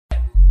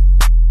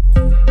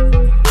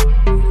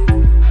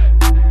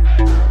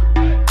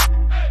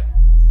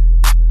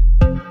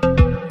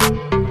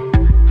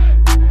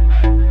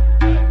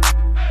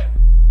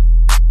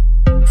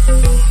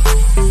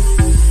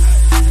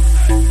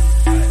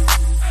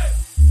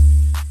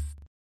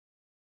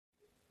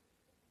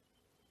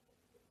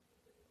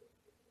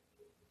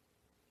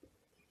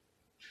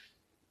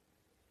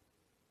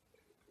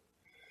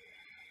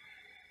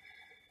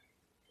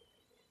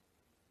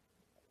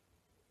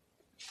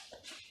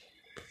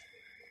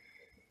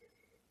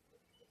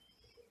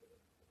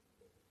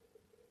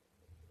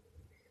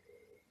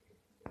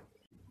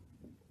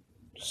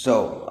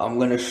So I'm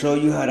going to show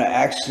you how to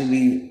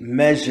actually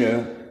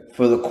measure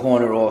for the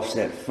corner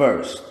offset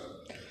first.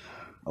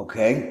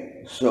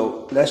 Okay,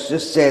 so let's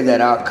just say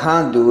that our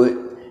conduit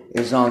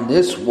is on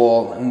this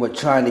wall and we're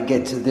trying to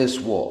get to this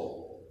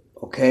wall.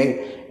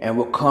 Okay, and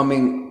we're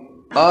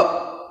coming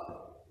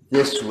up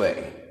this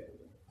way.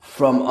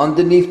 From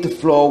underneath the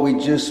floor, we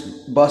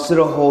just busted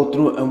a hole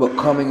through and we're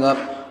coming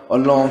up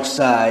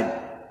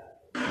alongside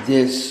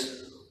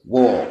this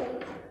wall.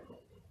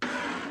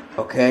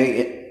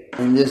 Okay,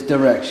 in this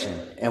direction.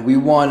 And we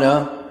want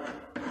to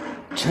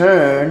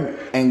turn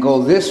and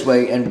go this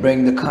way and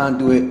bring the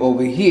conduit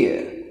over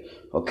here.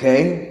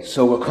 Okay,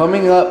 so we're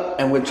coming up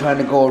and we're trying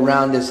to go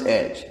around this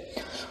edge.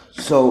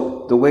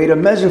 So the way to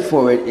measure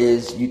for it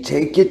is you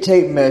take your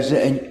tape measure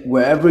and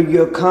wherever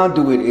your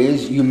conduit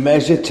is, you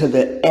measure to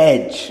the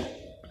edge.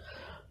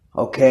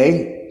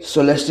 Okay,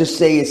 so let's just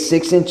say it's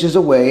 6 inches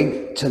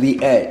away to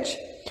the edge.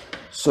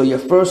 So your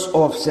first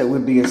offset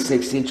would be a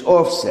 6-inch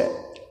offset.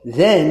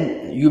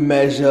 Then you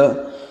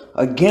measure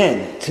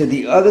again to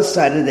the other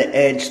side of the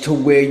edge to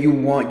where you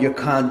want your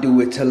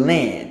conduit to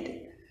land.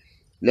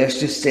 Let's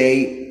just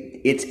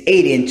say it's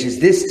 8 inches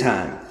this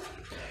time.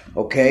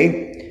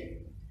 Okay,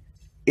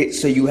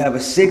 so you have a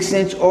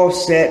 6-inch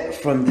offset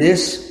from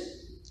this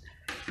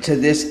to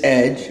this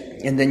edge,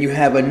 and then you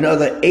have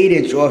another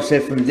 8-inch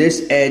offset from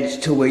this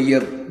edge to where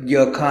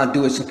your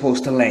conduit is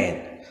supposed to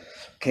land.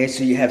 Okay,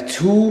 so you have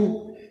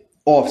 2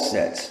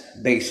 offsets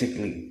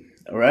basically.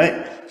 All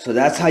right, so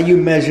that's how you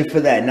measure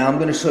for that. Now I'm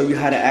going to show you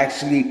how to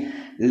actually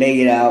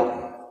lay it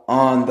out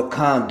on the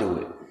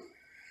conduit.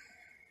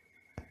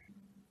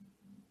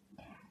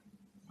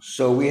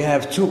 So we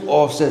have 2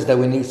 offsets that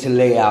we need to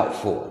lay out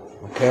for.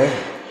 Okay,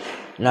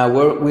 now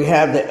we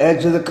have the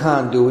edge of the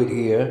conduit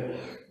here.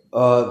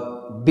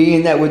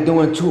 Being that we're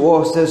doing 2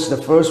 offsets,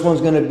 the first one's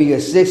going to be a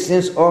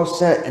 6-inch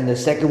offset and the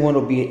second one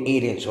will be an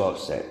 8-inch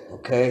offset.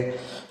 Okay,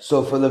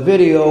 so for the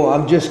video,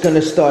 I'm just going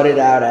to start it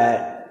out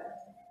at,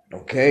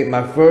 okay,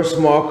 my first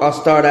mark, I'll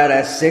start out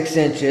at 6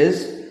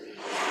 inches.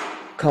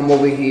 Come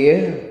over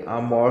here,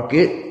 I'll mark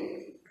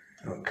it.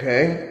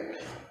 Okay.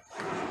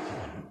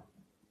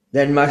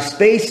 Then my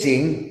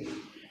spacing,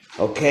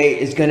 okay,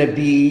 is going to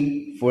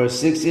be, for a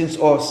 6-inch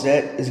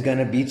offset, is going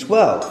to be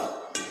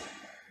 12.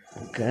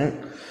 Okay.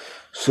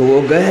 So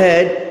we'll go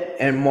ahead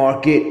and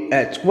mark it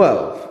at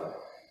 12.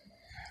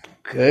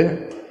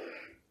 Okay.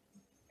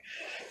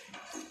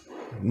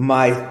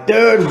 My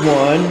third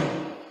one,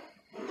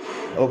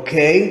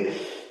 okay,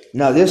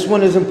 now this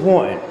one is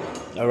important,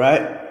 all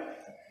right?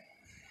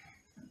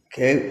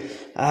 Okay,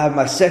 I have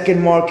my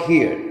second mark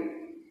here,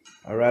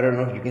 all right? I don't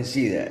know if you can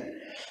see that.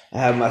 I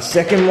have my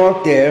second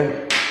mark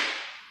there.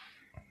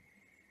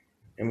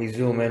 Let me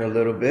zoom in a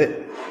little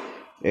bit.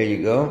 There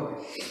you go.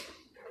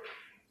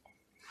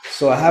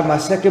 So I have my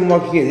second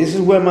mark here. This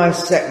is where my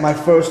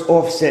first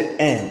offset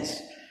ends.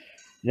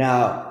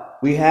 Now,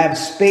 we have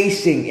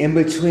spacing in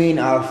between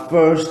our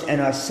first and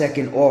our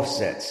second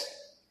offsets.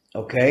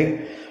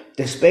 Okay,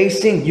 the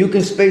spacing, you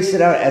can space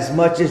it out as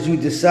much as you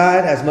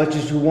decide, as much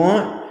as you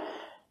want.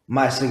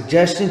 My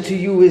suggestion to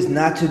you is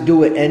not to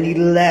do it any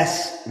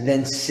less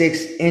than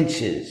 6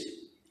 inches.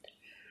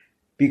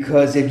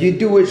 Because if you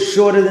do it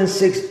shorter than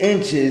 6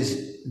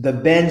 inches, the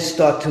bends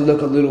start to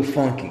look a little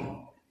funky.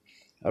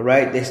 All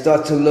right, they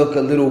start to look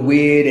a little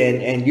weird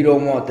and you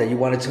don't want that. You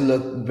want it to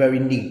look very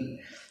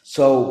neat.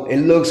 So it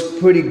looks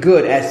pretty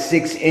good at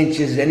 6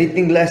 inches.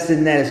 Anything less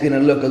than that is going to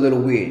look a little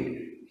weird.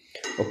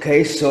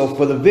 Okay, so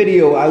for the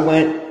video, I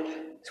went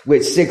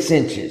with 6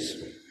 inches.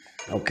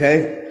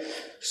 Okay,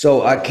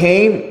 so I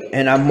came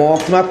and I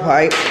marked my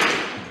pipe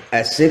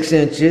at 6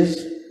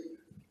 inches.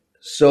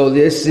 So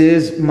this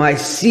is my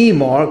C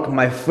mark,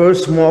 my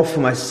first mark for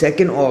my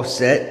second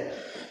offset.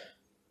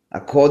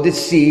 I called it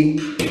C.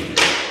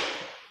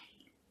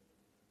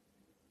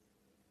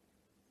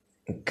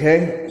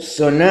 Okay,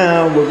 so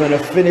now we're going to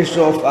finish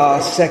off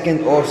our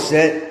second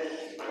offset,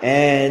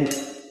 and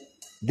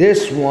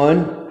this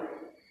one,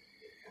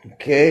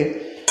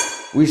 okay,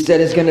 we said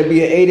it's going to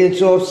be an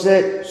 8-inch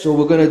offset, so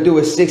we're going to do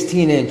it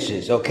 16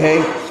 inches,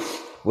 okay,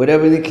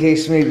 whatever the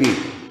case may be.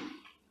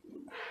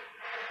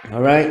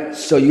 All right,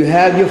 so you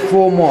have your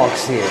 4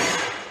 marks here.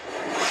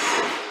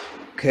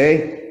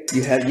 Okay,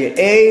 you have your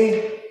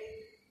A,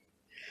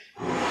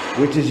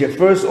 which is your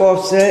first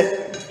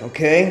offset,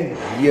 okay,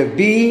 your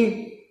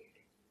B,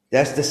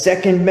 that's the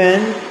second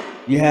bend.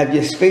 You have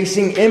your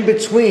spacing in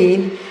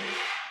between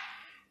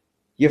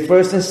your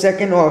first and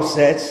second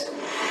offsets,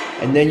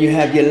 and then you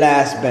have your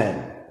last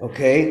bend,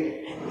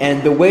 okay?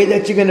 And the way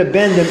that you're going to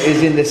bend them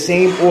is in the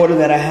same order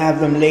that I have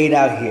them laid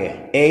out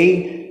here.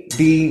 A,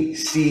 B,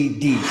 C,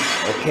 D,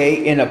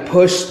 okay? In a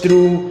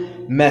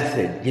push-through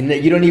method.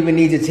 You don't even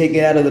need to take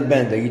it out of the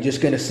bender. You're just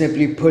going to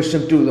simply push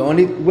them through. The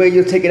only way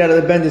you'll take it out of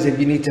the bender is if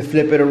you need to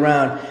flip it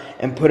around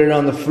and put it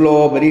on the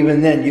floor, but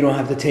even then, you don't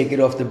have to take it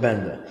off the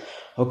bender.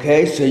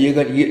 Okay, so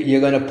you're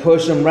gonna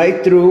push them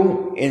right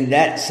through in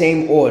that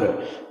same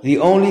order. The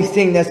only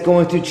thing that's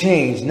going to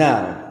change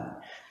now,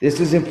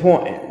 this is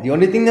important. The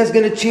only thing that's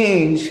going to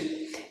change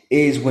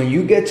is when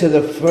you get to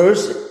the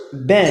first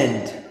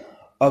bend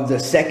of the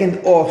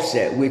second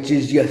offset, which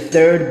is your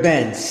third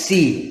bend,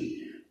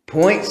 C.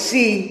 Point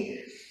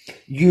C,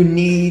 you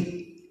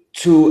need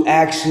to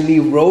actually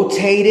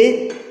rotate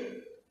it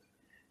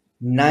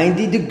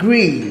 90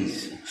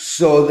 degrees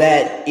so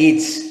that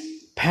it's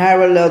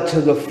parallel to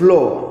the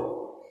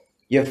floor.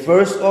 Your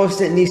first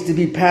offset needs to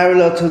be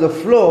parallel to the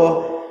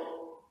floor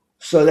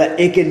so that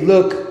it can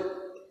look,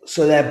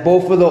 so that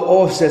both of the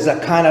offsets are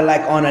kind of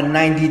like on a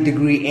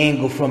 90-degree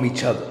angle from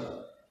each other.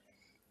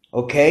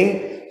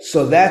 Okay?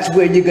 So that's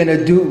where you're gonna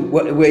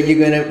where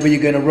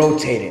you're gonna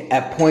rotate it,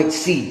 at point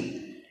C.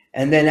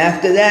 And then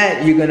after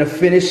that, you're gonna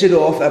finish it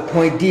off at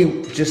point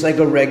D, just like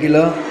a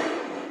regular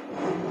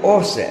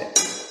offset.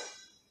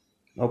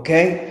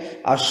 Okay?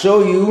 I'll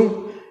show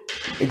you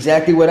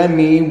exactly what I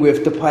mean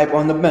with the pipe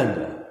on the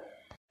bender.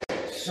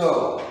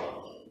 So,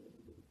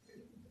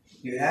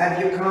 you have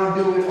your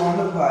conduit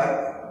on the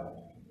pipe.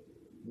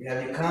 You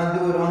have your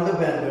conduit on the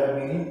bender,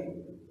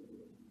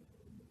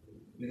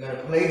 You're going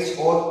to place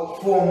all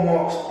 4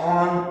 marks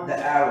on the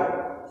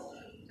arrow.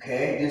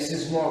 Okay, this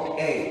is mark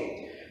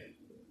A.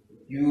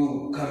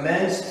 You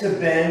commence to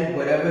bend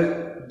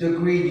whatever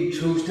degree you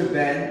choose to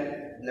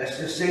bend. Let's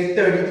just say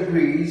 30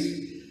 degrees.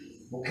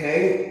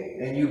 Okay,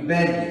 and you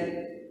bend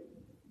it.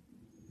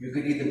 You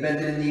could either bend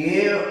it in the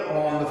air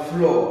or on the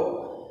floor.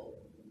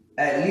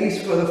 At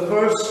least for the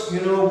first,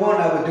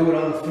 one, I would do it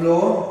on the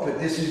floor, but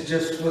this is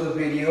just for the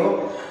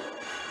video.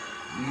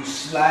 You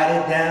slide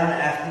it down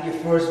after your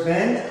first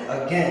bend,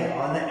 again,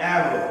 on the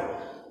arrow.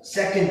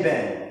 Second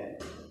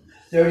bend,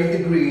 30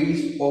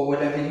 degrees, or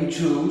whatever you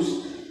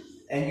choose,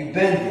 and you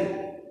bend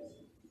it.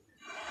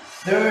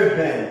 Third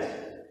bend,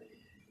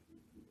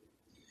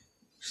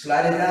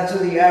 slide it down to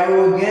the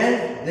arrow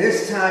again.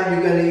 This time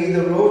you're going to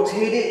either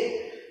rotate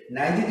it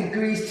 90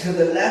 degrees to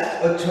the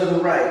left or to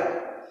the right.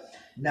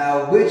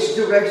 Now, which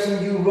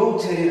direction you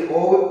rotate it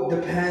all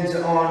depends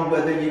on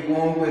whether you're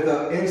going with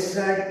an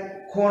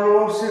inside corner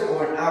offset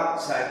or an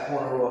outside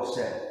corner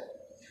offset.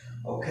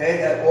 Okay,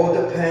 that all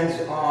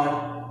depends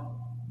on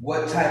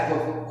what type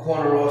of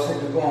corner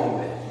offset you're going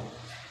with.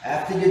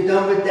 After you're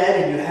done with that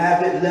and you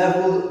have it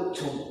leveled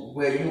to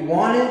where you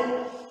want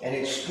it and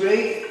it's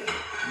straight,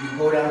 you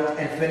go down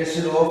and finish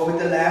it off with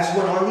the last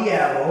one on the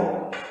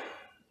arrow,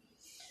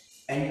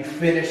 and you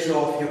finish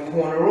off your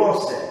corner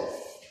offset.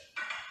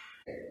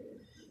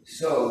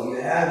 So you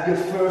have your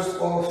first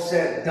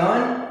offset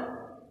done,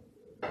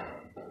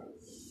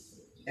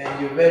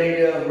 and you're ready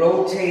to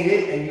rotate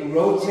it, and you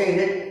rotate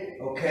it,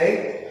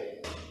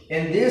 okay?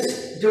 And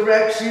this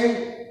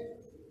direction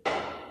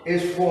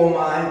is for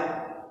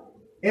my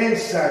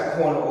inside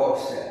corner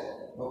offset,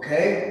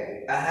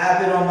 okay? I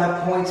have it on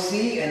my point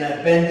C, and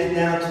I bend it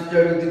down to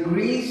 30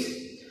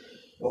 degrees,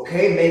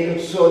 okay?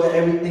 Making sure that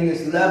everything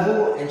is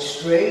level and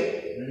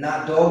straight,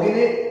 not dogging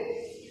it.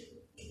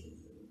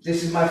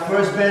 This is my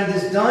first bend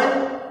is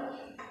done.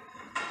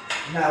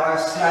 Now I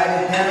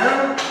slide it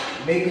down,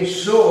 making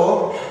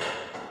sure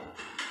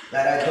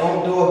that I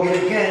don't dog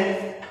it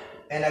again,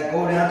 and I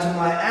go down to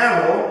my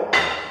arrow,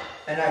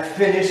 and I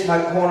finish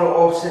my corner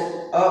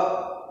offset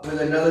up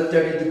with another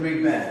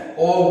 30-degree bend,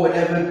 or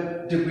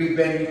whatever degree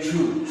bend you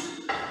choose.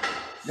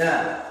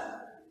 Now,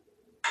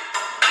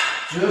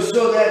 just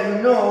so that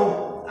you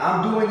know,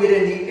 I'm doing it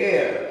in the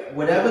air.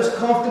 Whatever's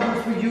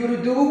comfortable for you to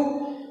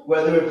do,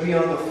 whether it be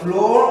on the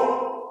floor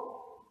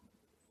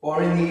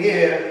or in the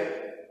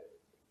air,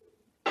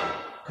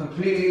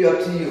 completely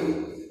up to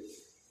you,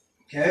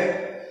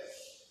 okay?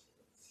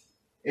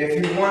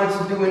 If you wanted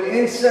to do an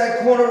inside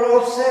corner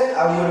offset,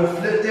 I would have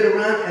flipped it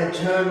around and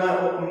turned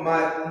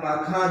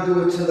my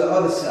conduit to the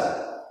other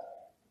side,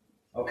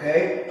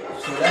 okay?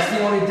 So that's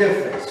the only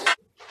difference.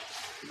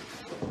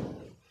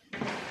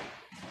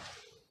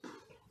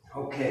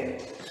 Okay,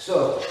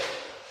 so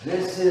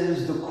this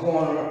is the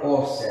corner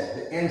offset,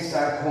 the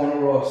inside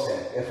corner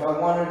offset. If I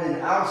wanted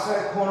an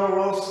outside corner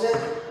offset,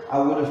 I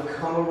would have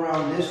come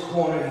around this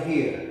corner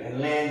here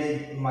and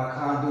landed my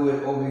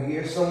conduit over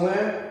here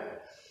somewhere.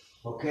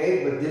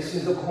 Okay, but this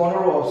is the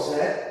corner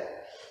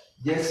offset.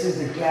 This is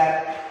the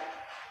gap,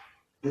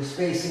 the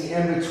spacing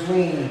in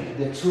between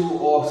the two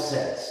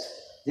offsets.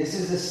 This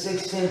is the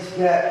 6-inch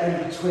gap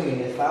in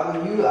between. If I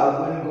were you, I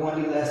wouldn't go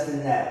any less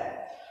than that.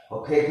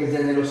 Okay, because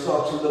then it'll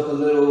start to look a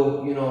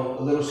little,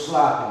 a little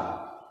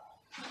sloppy.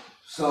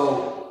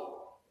 So,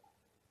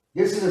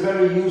 this is a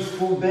very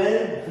useful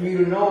bend for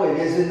you to know. It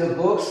is in the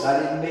books. I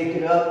didn't make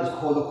it up. It's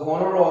called a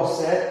corner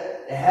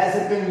offset. It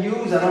hasn't been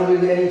used. I don't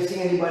really see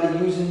anybody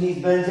using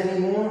these bends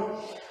anymore.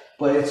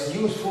 But it's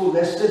useful.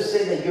 Let's just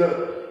say that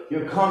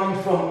you're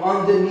coming from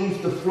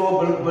underneath the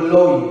floor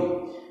below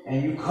you.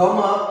 And you come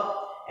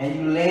up and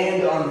you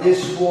land on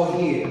this wall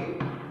here.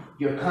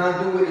 Your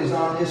conduit is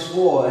on this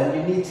wall, and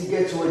you need to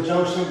get to a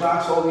junction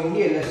box over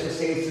here. Let's just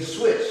say it's a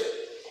switch.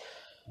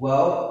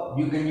 Well,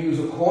 you can use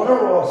a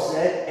corner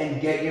offset and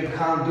get your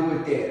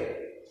conduit there.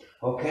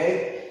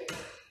 Okay?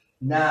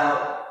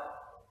 Now,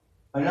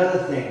 another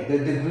thing, the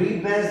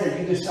degree bends that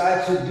you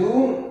decide to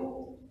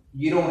do,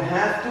 you don't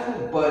have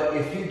to, but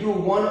if you do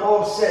one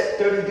offset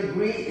 30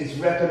 degrees, it's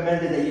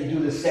recommended that you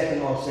do the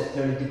second offset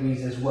 30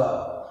 degrees as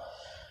well.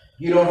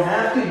 You don't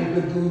have to. You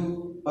could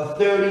do a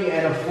 30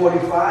 and a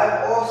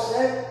 45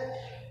 offset.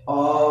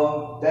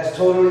 That's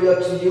totally up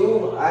to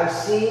you. I've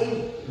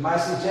seen, my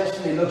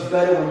suggestion, it looks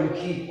better when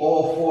you keep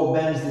all 4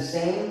 bends the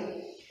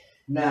same.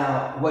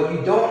 Now, what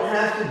you don't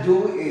have to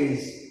do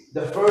is,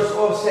 the first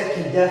offset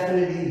can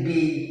definitely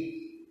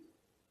be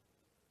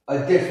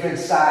a different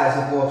size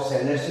of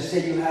offset. Let's just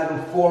say you have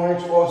a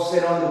 4-inch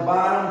offset on the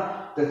bottom.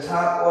 The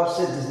top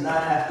offset does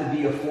not have to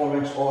be a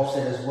 4-inch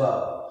offset as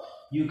well.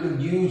 You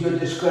can use your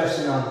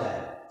discretion on that.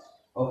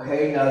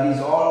 Okay, now these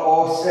are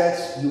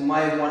offsets. You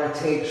might want to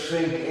take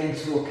shrink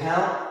into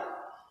account.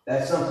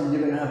 That's something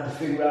you're going to have to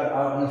figure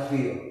out in the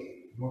field.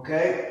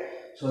 Okay,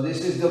 so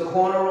this is the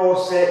corner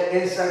offset,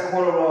 inside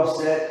corner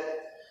offset.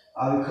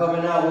 I'll be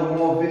coming out with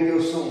more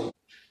videos soon.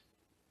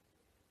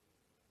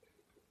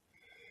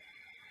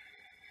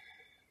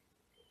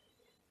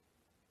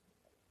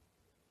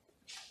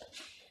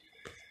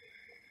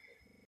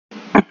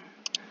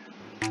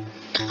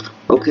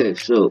 Okay,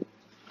 so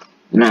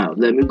now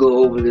let me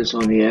go over this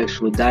on the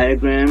actual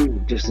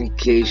diagram, just in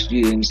case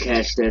you didn't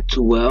catch that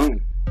too well,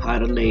 how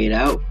to lay it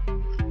out.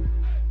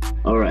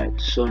 Alright,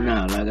 so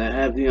now, like I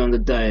have here on the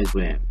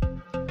diagram,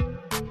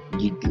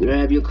 you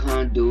grab your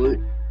conduit,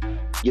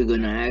 you're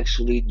going to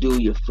actually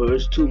do your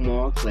first 2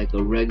 marks like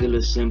a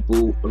regular,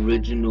 simple,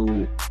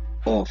 original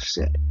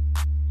offset.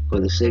 For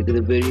the sake of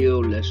the video,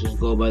 let's just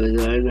go by the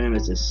diagram.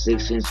 It's a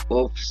 6-inch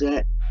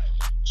offset,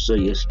 so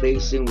your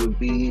spacing would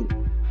be,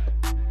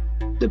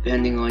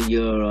 depending on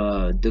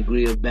your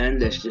degree of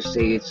bend, let's just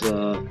say it's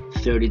a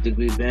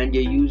 30-degree bend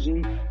you're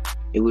using,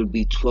 it would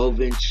be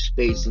 12-inch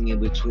spacing in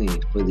between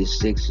for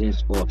this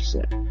 6-inch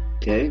offset.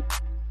 Okay,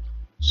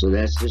 so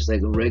that's just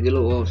like a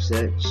regular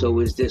offset. So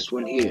is this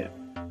one here.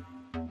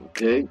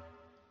 Okay,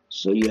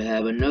 so you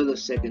have another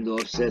second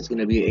offset. It's going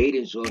to be an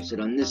 8-inch offset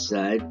on this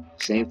side.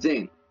 Same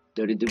thing,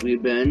 30-degree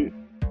bend.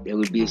 There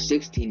would be a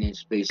 16-inch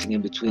spacing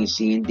in between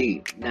C and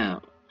D.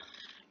 Now,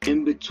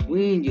 in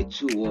between your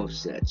 2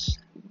 offsets,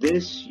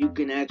 this you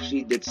can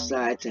actually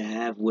decide to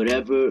have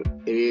whatever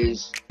it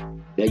is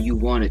that you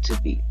want it to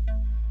be.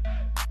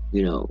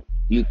 You know,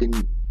 you can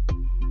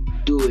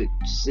do it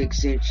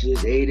 6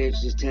 inches, 8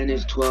 inches, 10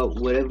 inches,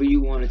 12, whatever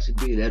you want it to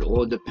be. That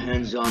all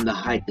depends on the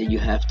height that you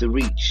have to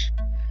reach.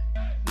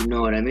 You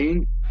know what I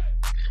mean?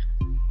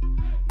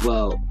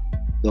 Well,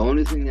 the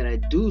only thing that I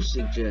do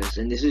suggest,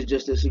 and this is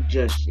just a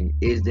suggestion,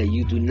 is that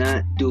you do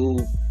not do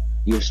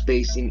your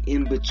spacing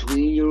in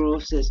between your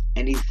offsets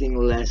anything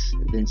less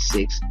than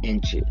 6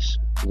 inches.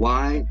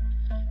 Why?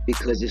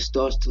 Because it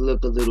starts to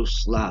look a little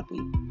sloppy.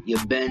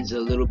 Your bends are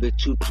a little bit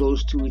too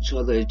close to each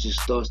other. It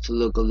just starts to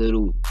look a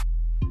little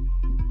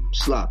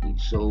sloppy.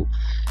 So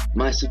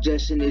my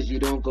suggestion is you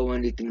don't go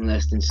anything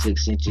less than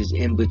 6 inches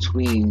in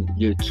between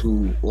your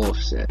 2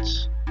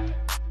 offsets.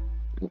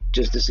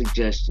 Just a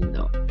suggestion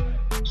though.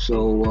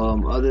 So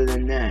other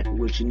than that,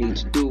 what you need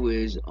to do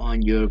is,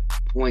 on your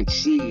point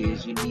C,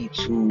 is you need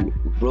to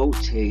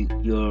rotate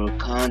your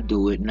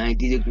conduit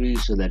 90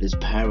 degrees so that it's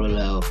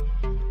parallel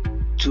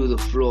to the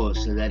floor,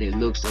 so that it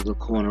looks like a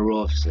corner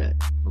offset.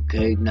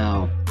 Okay,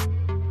 now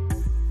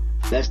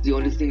that's the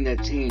only thing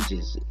that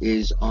changes,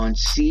 is on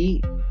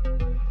C,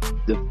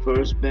 the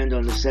first bend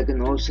on the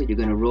second offset, you're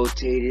going to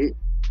rotate it,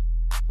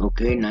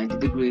 okay, 90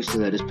 degrees so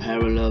that it's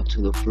parallel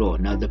to the floor.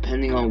 Now,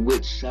 depending on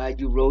which side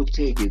you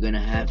rotate, you're going to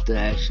have to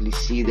actually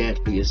see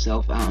that for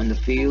yourself out in the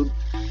field.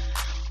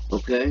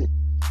 Okay,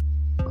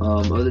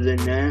 other than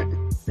that,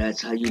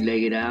 that's how you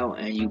lay it out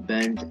and you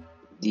bend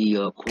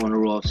the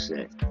corner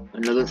offset.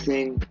 Another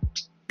thing,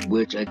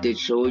 which I did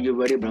show you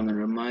already, but I'm going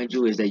to remind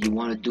you, is that you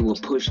want to do a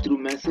push-through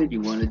method. You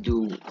want to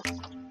do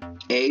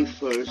A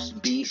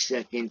first, B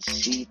second,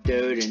 C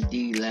third, and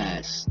D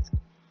last.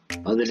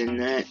 Other than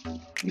that,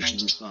 you should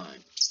be fine.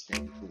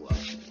 Thank you for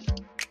watching.